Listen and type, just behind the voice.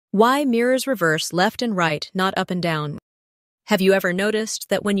Why mirrors reverse left and right, not up and down? Have you ever noticed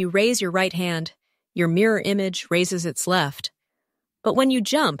that when you raise your right hand, your mirror image raises its left? But when you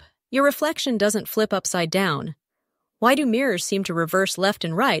jump, your reflection doesn't flip upside down. Why do mirrors seem to reverse left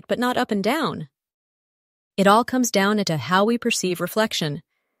and right, but not up and down? It all comes down into how we perceive reflection.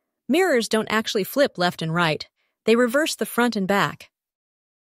 Mirrors don't actually flip left and right. They reverse the front and back.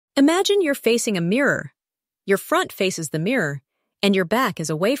 Imagine you're facing a mirror. Your front faces the mirror, and your back is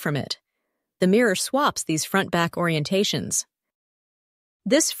away from it. The mirror swaps these front-back orientations.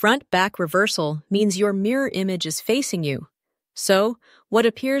 This front-back reversal means your mirror image is facing you. So, what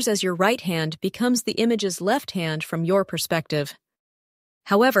appears as your right hand becomes the image's left hand from your perspective.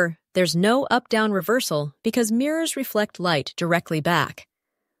 However, there's no up-down reversal because mirrors reflect light directly back.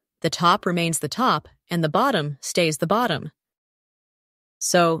 The top remains the top, and the bottom stays the bottom.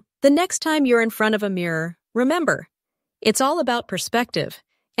 So, the next time you're in front of a mirror, remember, it's all about perspective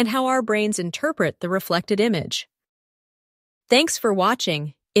and how our brains interpret the reflected image. Thanks for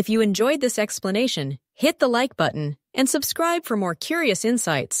watching. If you enjoyed this explanation, hit the like button and subscribe for more curious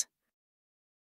insights.